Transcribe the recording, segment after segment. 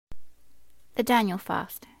The Daniel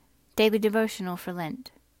Fast, Daily Devotional for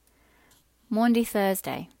Lent. Maundy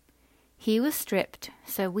Thursday. He was stripped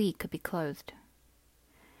so we could be clothed.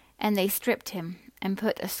 And they stripped him, and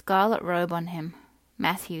put a scarlet robe on him.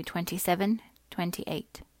 Matthew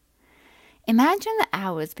 27:28. Imagine the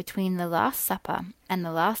hours between the Last Supper and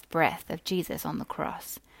the last breath of Jesus on the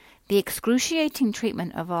cross. The excruciating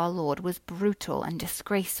treatment of our Lord was brutal and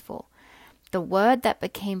disgraceful. The Word that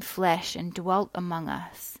became flesh and dwelt among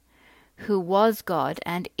us, who was God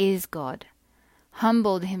and is God,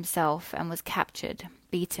 humbled himself and was captured,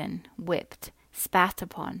 beaten, whipped, spat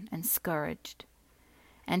upon, and scourged.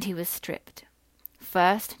 And he was stripped,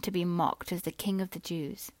 first to be mocked as the King of the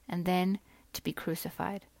Jews, and then to be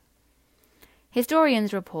crucified.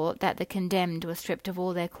 Historians report that the condemned were stripped of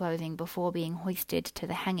all their clothing before being hoisted to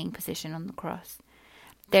the hanging position on the cross.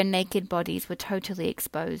 Their naked bodies were totally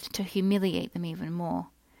exposed to humiliate them even more.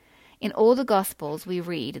 In all the Gospels we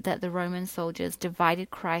read that the Roman soldiers divided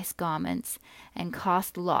Christ's garments and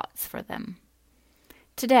cast lots for them.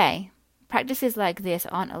 Today, practices like this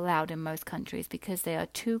aren't allowed in most countries because they are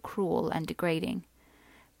too cruel and degrading.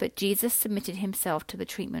 But Jesus submitted himself to the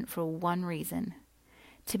treatment for one reason: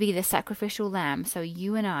 to be the sacrificial lamb so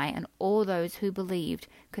you and I and all those who believed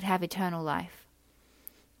could have eternal life.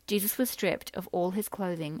 Jesus was stripped of all his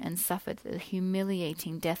clothing and suffered the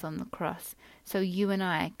humiliating death on the cross, so you and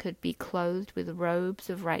I could be clothed with robes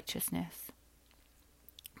of righteousness.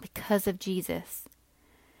 Because of Jesus,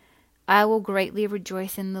 I will greatly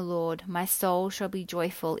rejoice in the Lord. My soul shall be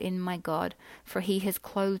joyful in my God, for he has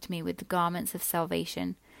clothed me with the garments of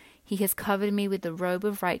salvation. He has covered me with the robe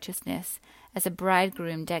of righteousness, as a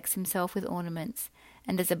bridegroom decks himself with ornaments,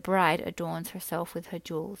 and as a bride adorns herself with her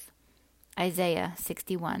jewels. Isaiah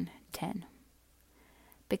 61:10.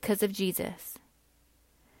 Because of Jesus.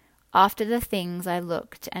 After the things I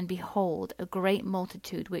looked, and behold, a great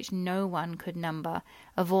multitude which no one could number,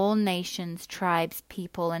 of all nations, tribes,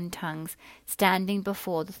 people, and tongues, standing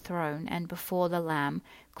before the throne and before the Lamb,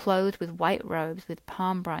 clothed with white robes, with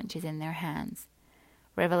palm branches in their hands.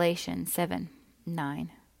 Revelation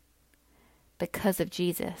 7:9. Because of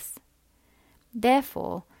Jesus.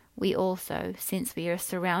 Therefore, we also, since we are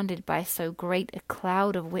surrounded by so great a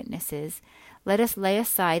cloud of witnesses, let us lay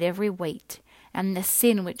aside every weight, and the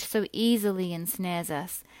sin which so easily ensnares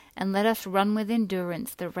us, and let us run with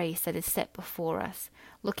endurance the race that is set before us,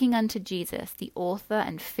 looking unto Jesus, the author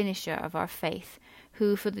and finisher of our faith,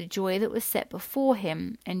 who for the joy that was set before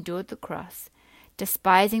him endured the cross,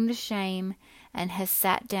 despising the shame, and has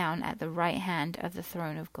sat down at the right hand of the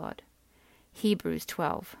throne of God. Hebrews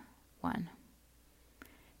 12:1.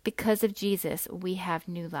 Because of Jesus, we have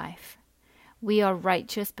new life. We are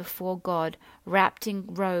righteous before God, wrapped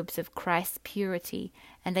in robes of Christ's purity,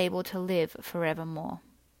 and able to live forevermore.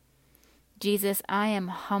 Jesus, I am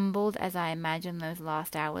humbled as I imagine those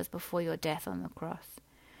last hours before your death on the cross.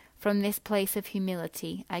 From this place of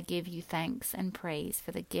humility, I give you thanks and praise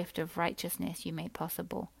for the gift of righteousness you made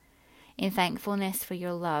possible. In thankfulness for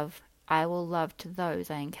your love, I will love to those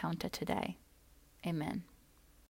I encounter today. Amen.